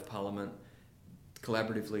outside of Parliament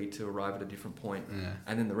collaboratively to arrive at a different point.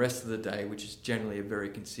 And then the rest of the day, which is generally a very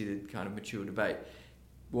considered kind of mature debate,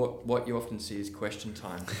 what you often see is question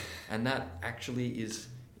time. And that actually is,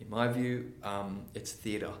 in my view, it's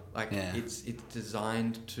theatre. Like, it's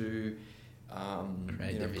designed to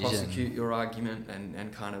prosecute your argument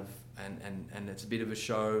and kind of and it's a bit of a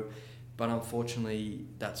show, but unfortunately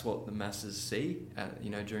that's what the masses see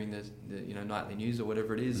during the nightly news or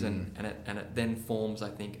whatever it is, and it then forms, I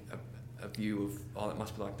think, a view of, it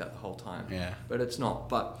must be like that the whole time. But it's not.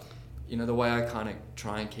 But the way I kind of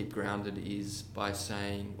try and keep grounded is by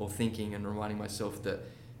saying or thinking and reminding myself that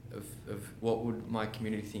of what would my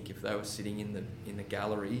community think if they were sitting in the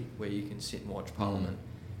gallery where you can sit and watch Parliament.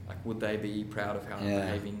 Like, would they be proud of how I'm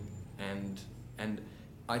behaving? And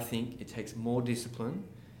I think it takes more discipline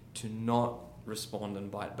to not respond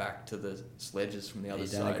and bite back to the sledges from the other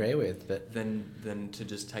side. You don't agree with, but than to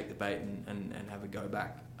just take the bait and have a go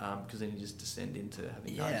back, because then you just descend into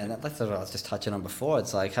having and that's what I was just touching on before.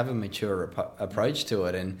 It's like, have a mature approach to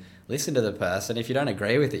it and listen to the person. If you don't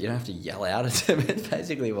agree with it, you don't have to yell out at them. It's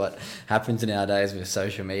basically what happens nowadays with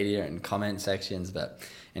social media and comment sections. But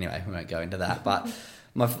anyway, we won't go into that. But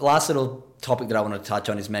my last little topic that I want to touch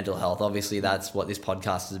on is mental health. Obviously, that's what this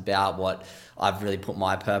podcast is about, what I've really put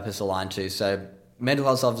my purpose aligned to. So mental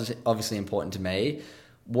health is obviously important to me.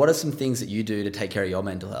 What are some things that you do to take care of your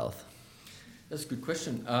mental health? That's a good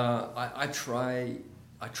question. I try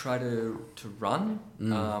to run. I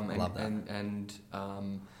love that. And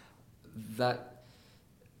that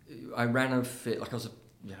I ran I was a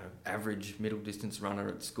average middle distance runner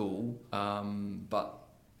at school, but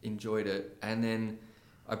enjoyed it. And then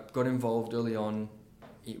I got involved early on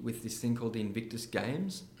with this thing called the Invictus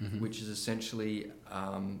Games, which is essentially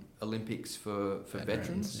Olympics for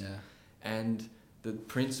veterans. And the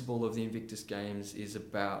principle of the Invictus Games is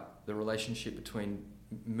about the relationship between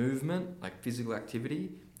movement, like physical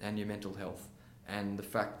activity, and your mental health. And the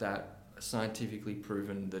fact that scientifically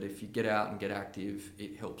proven that if you get out and get active,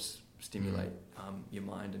 it helps stimulate your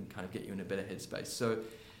mind and kind of get you in a better headspace. So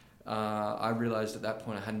I realized at that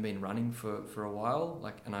point I hadn't been running for a while,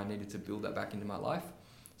 and I needed to build that back into my life.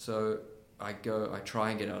 So I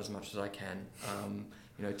try and get out as much as I can.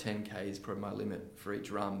 10K is probably my limit for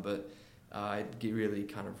each run, but it really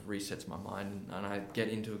kind of resets my mind, and I get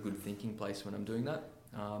into a good thinking place when I'm doing that.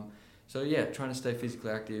 Trying to stay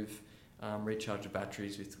physically active, recharge the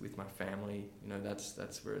batteries with my family.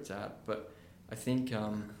 That's where it's at. But I think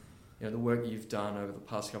the work you've done over the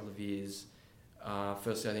past couple of years.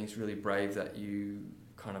 Firstly, I think it's really brave that you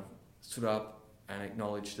kind of stood up and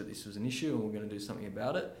acknowledged that this was an issue and we're going to do something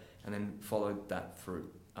about it, and then followed that through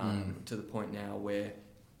to the point now where,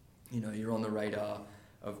 you're on the radar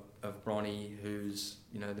of Bronnie, who's,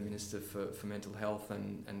 the Minister for Mental Health,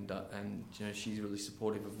 and she's really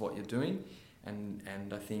supportive of what you're doing,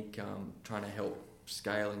 and I think trying to help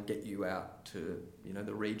scale and get you out to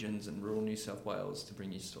the regions and rural New South Wales to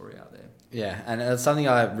bring your story out there. Yeah, and it's something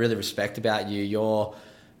I really respect about you.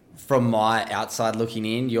 From my outside looking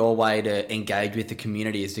in, your way to engage with the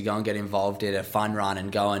community is to go and get involved in a fun run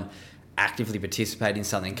and go and actively participate in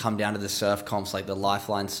something, come down to the surf comps, like the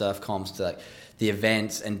Lifeline surf comps, to the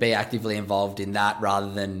events, and be actively involved in that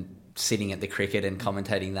rather than sitting at the cricket and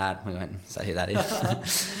commentating that. We won't say who that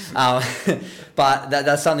is. But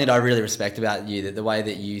that's something that I really respect about you, that the way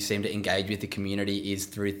that you seem to engage with the community is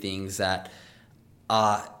through things that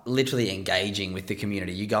are literally engaging with the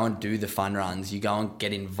community. You go and do the fun runs, you go and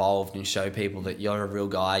get involved and show people that you're a real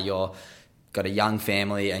guy, you're got a young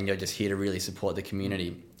family, and you're just here to really support the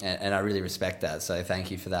community. And I really respect that, so thank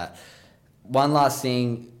you for that. One last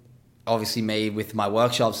thing, obviously me with my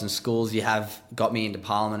workshops and schools, you have got me into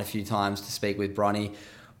Parliament a few times to speak with Bronnie.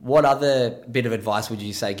 What other bit of advice would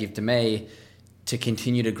you say give to me to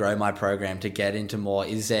continue to grow my program, to get into more?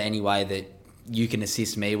 Is there any way that you can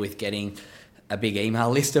assist me with getting a big email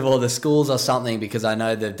list of all the schools or something? Because I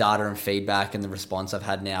know the data and feedback and the response I've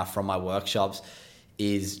had now from my workshops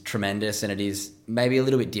is tremendous, and it is maybe a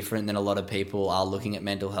little bit different than a lot of people are looking at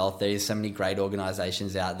mental health. There is so many great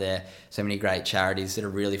organisations out there, so many great charities that are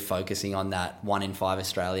really focusing on that 1 in 5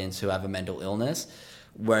 Australians who have a mental illness.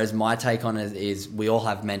 Whereas my take on it is we all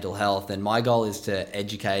have mental health, and my goal is to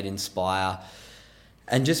educate, inspire,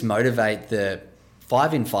 and just motivate the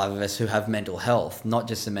 5 in 5 of us who have mental health, not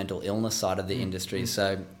just the mental illness side of the industry.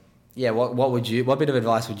 So yeah, what bit of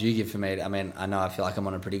advice would you give for me? I mean, I know I feel like I'm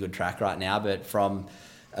on a pretty good track right now, but from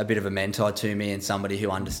a bit of a mentor to me and somebody who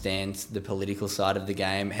understands the political side of the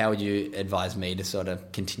game, how would you advise me to sort of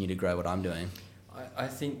continue to grow what I'm doing? I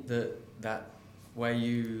think that way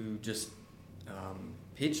you just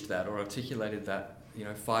pitched that or articulated that,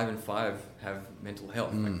 5 in 5 have mental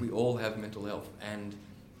health. Like, we all have mental health, and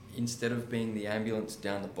instead of being the ambulance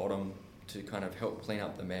down the bottom to kind of help clean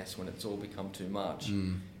up the mess when it's all become too much,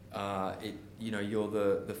 you're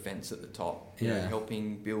the fence at the top,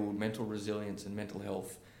 helping build mental resilience and mental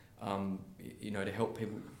health, to help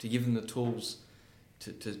people, to give them the tools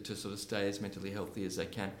to sort of stay as mentally healthy as they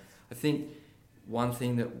can. I think one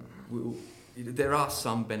thing that there are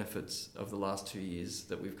some benefits of the last 2 years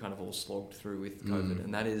that we've kind of all slogged through with COVID,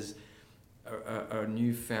 and that is a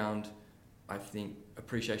newfound, I think,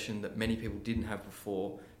 appreciation that many people didn't have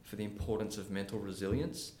before for the importance of mental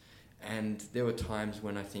resilience. And there were times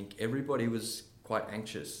when I think everybody was quite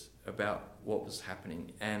anxious about what was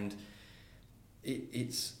happening. And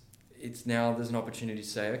it's now there's an opportunity to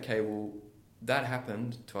say, okay, well, that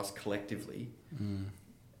happened to us collectively.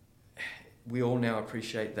 We all now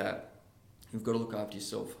appreciate that you've got to look after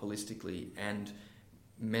yourself holistically, and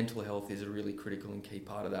mental health is a really critical and key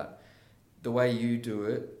part of that. The way you do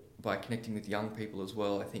it, by connecting with young people as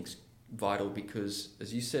well, I think is vital, because,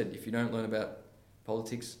 as you said, if you don't learn about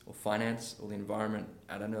politics or finance or the environment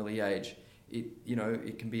at an early age,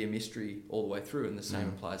 it can be a mystery all the way through, and the same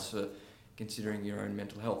applies for considering your own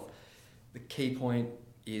mental health. The key point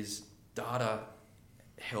is data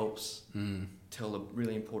helps tell a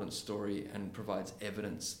really important story and provides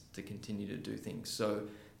evidence to continue to do things. So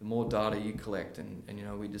the more data you collect, and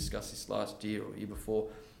we discussed this last year or year before,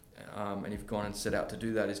 and you've gone and set out to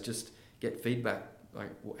do that, is just get feedback,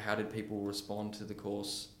 like how did people respond to the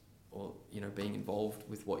course, or being involved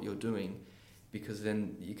with what you're doing, because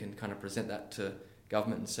then you can kind of present that to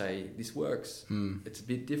government and say, this works. It's a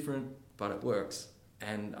bit different, but it works.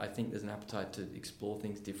 And I think there's an appetite to explore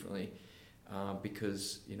things differently,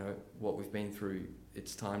 because what we've been through,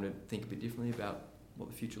 it's time to think a bit differently about what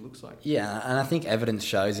the future looks like. Yeah, and I think evidence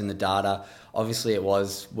shows in the data. Obviously it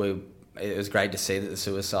was great to see that the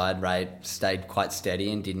suicide rate stayed quite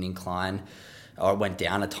steady and didn't incline, or it went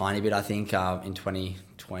down a tiny bit, I think, in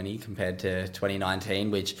 2020 compared to 2019,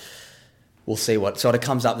 which we'll see what sort of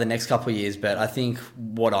comes up the next couple of years. But I think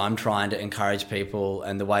what I'm trying to encourage people,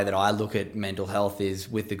 and the way that I look at mental health is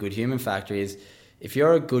with the Good Human Factor, is if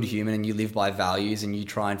you're a good human and you live by values and you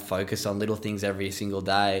try and focus on little things every single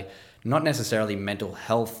day, not necessarily mental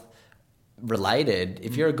health related,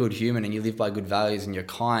 if you're a good human and you live by good values and you're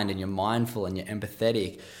kind and you're mindful and you're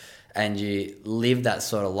empathetic and you live that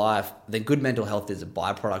sort of life, then good mental health is a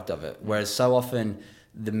byproduct of it. Whereas so often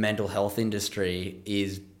the mental health industry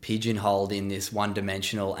is pigeonholed in this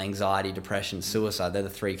one-dimensional anxiety, depression, suicide. They're the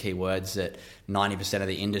three key words that 90% of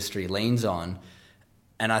the industry leans on.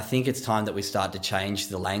 And I think it's time that we start to change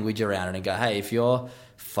the language around it and go, hey, if you're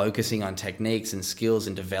focusing on techniques and skills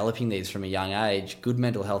and developing these from a young age, good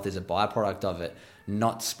mental health is a byproduct of it,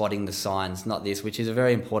 not spotting the signs, not this, which is a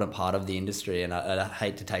very important part of the industry. And I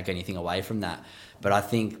hate to take anything away from that. But I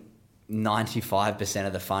think 95%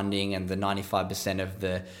 of the funding and the 95% of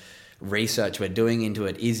the research we're doing into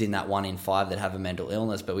it is in that 1 in 5 that have a mental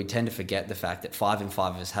illness. But we tend to forget the fact that 5 in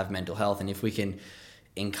 5 of us have mental health. And if we can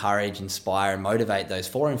encourage, inspire and motivate those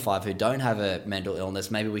 4 in 5 who don't have a mental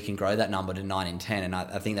illness, maybe we can grow that number to 9 in 10. And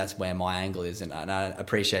I think that's where my angle is. And I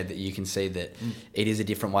appreciate that you can see that it is a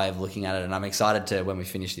different way of looking at it. And I'm excited to, when we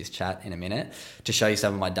finish this chat in a minute, to show you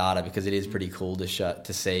some of my data, because it is pretty cool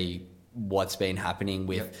to see what's been happening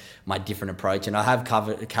with my different approach. And I have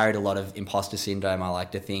carried a lot of imposter syndrome, I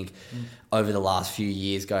like to think, over the last few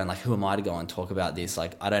years, going like, who am I to go and talk about this?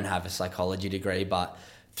 Like, I don't have a psychology degree, but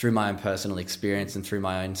through my own personal experience and through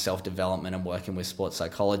my own self-development and working with sports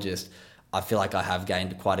psychologists, I feel like I have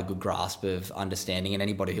gained quite a good grasp of understanding. And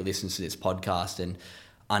anybody who listens to this podcast and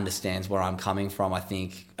understands where I'm coming from, I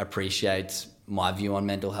think appreciates my view on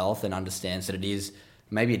mental health and understands that it is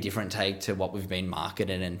maybe a different take to what we've been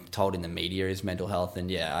marketed and told in the media is mental health.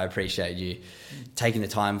 And yeah, I appreciate you taking the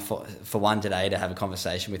time for one today to have a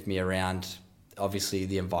conversation with me around obviously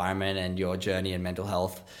the environment and your journey in mental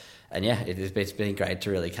health. And yeah, it's been great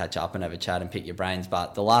to really catch up and have a chat and pick your brains.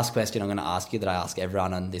 But the last question I'm going to ask you, that I ask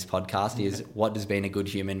everyone on this podcast, is what does being a good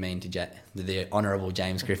human mean to the Honourable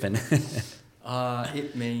James Griffin?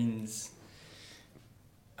 It means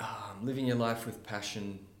living your life with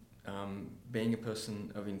passion, being a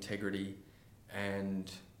person of integrity, and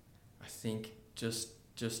I think just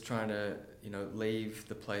trying to, leave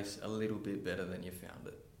the place a little bit better than you found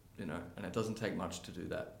it, and it doesn't take much to do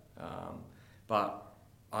that. But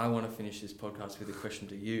I want to finish this podcast with a question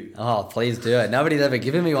to you. Oh, please do it. Nobody's ever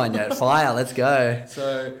given me one yet. Fire, let's go.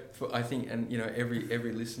 So I think, and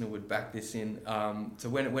every listener would back this in. So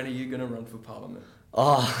when are you going to run for Parliament?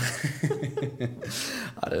 Oh,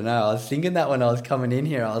 I don't know. I was thinking that when I was coming in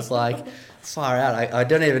here. I was like, far out. I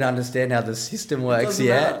don't even understand how the system works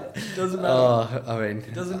yet. It doesn't matter. Oh, I mean,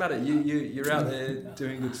 it doesn't matter. You're out there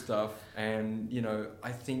doing good stuff, and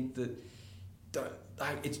I think that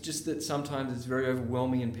it's just that sometimes it's very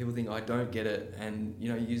overwhelming, and people think I don't get it, and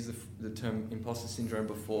you use the term imposter syndrome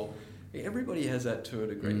before. Everybody has that to a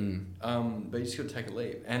degree, but you just got to take a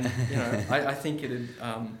leap, and I think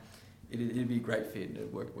it'd be a great fit and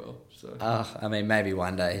it'd work well. So I mean, maybe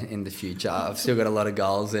one day in the future. I've still got a lot of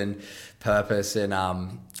goals and purpose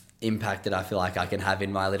and impact that I feel like I can have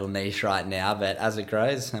in my little niche right now. But as it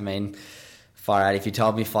grows, I mean, far out. If you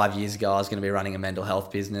told me 5 years ago I was going to be running a mental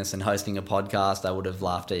health business and hosting a podcast, I would have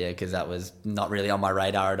laughed at you, because that was not really on my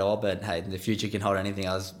radar at all. But hey, the future can hold anything.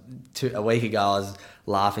 A week ago I was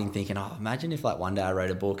laughing, thinking, imagine if like one day I wrote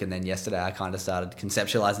a book, and then yesterday I kind of started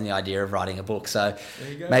conceptualizing the idea of writing a book. So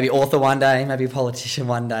maybe author one day, maybe politician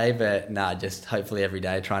one day, but just hopefully every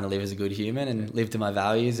day trying to live as a good human and live to my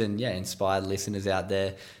values, and inspire listeners out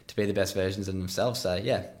there to be the best versions of themselves. So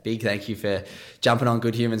big thank you for jumping on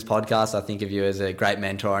Good Humans podcast. I think of you as a great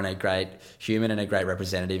mentor and a great human and a great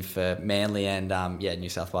representative for Manly and New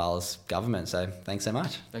South Wales government. So thanks so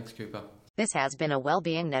much. Thanks, Cooper. This has been a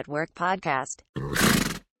Wellbeing Network podcast.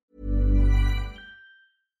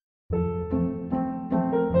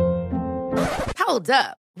 Hold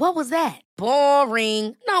up. What was that?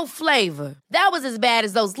 Boring. No flavor. That was as bad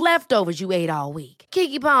as those leftovers you ate all week.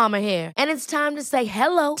 Keke Palmer here, and it's time to say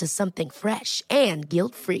hello to something fresh and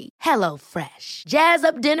guilt-free. Hello Fresh. Jazz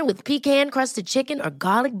up dinner with pecan-crusted chicken or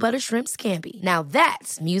garlic butter shrimp scampi. Now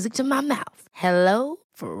that's music to my mouth. Hello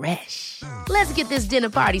Fresh. Let's get this dinner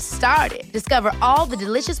party started. Discover all the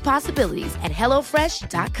delicious possibilities at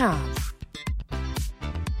HelloFresh.com.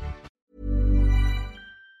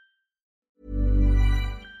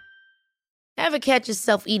 Ever catch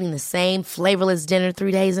yourself eating the same flavorless dinner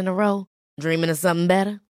 3 days in a row? Dreaming of something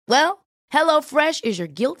better? Well, HelloFresh is your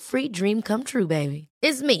guilt-free dream come true, baby.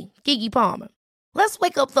 It's me, Keke Palmer. Let's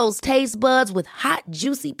wake up those taste buds with hot,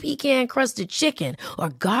 juicy pecan-crusted chicken or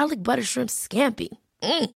garlic butter shrimp scampi.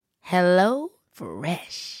 Hello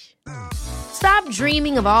Fresh. Stop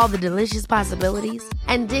dreaming of all the delicious possibilities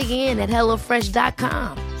and dig in at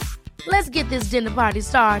HelloFresh.com. Let's get this dinner party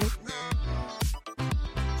started.